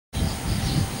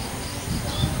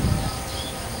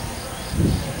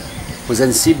Was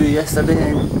in Cebu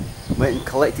yesterday and went and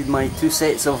collected my 2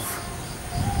 sets of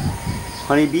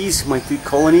honeybees, my 2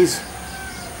 colonies,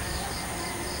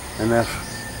 and they're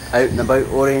out and about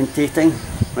orientating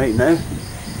right now.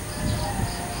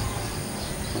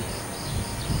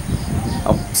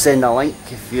 I'll send a link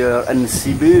if you're in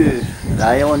Cebu, the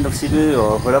island of Cebu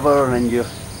or wherever, and you're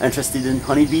interested in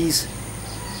honeybees.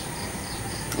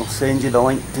 I'll send you the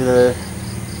link to the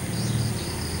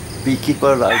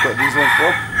beekeeper that I got these ones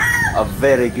for. A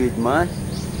very good man.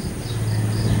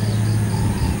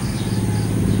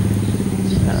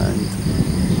 And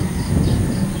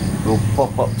we'll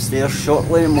pop upstairs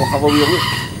shortly and we'll have a wee look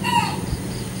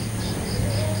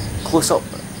close up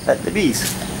at the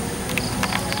bees.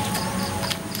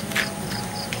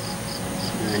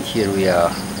 And here we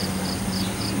are.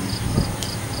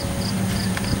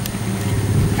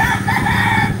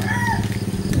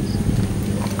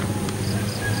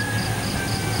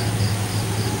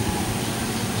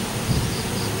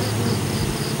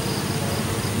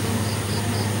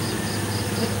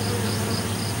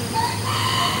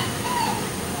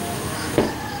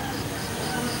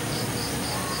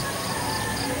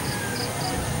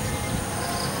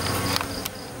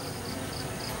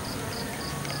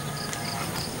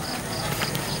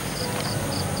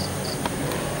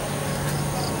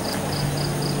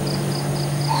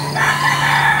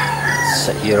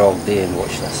 Sit here all day and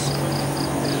watch this.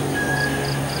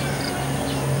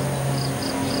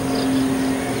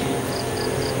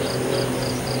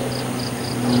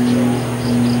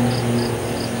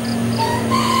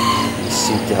 They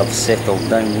seem to have settled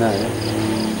down now.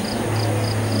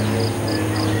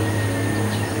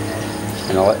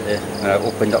 And when I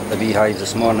opened up the beehives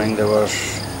this morning, there were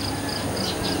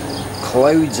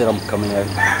clouds of them coming out.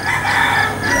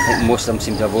 I think most of them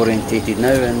seem to have orientated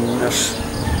now, and there's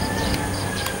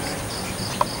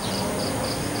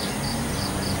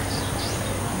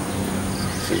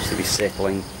seems to be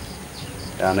settling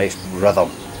a nice rhythm,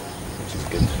 which is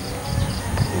good.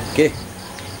 Okay,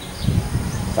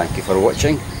 thank you for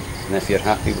watching, and if you're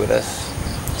happy with this,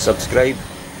 subscribe,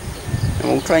 and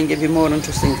we'll try and give you more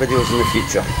interesting videos in the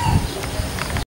future.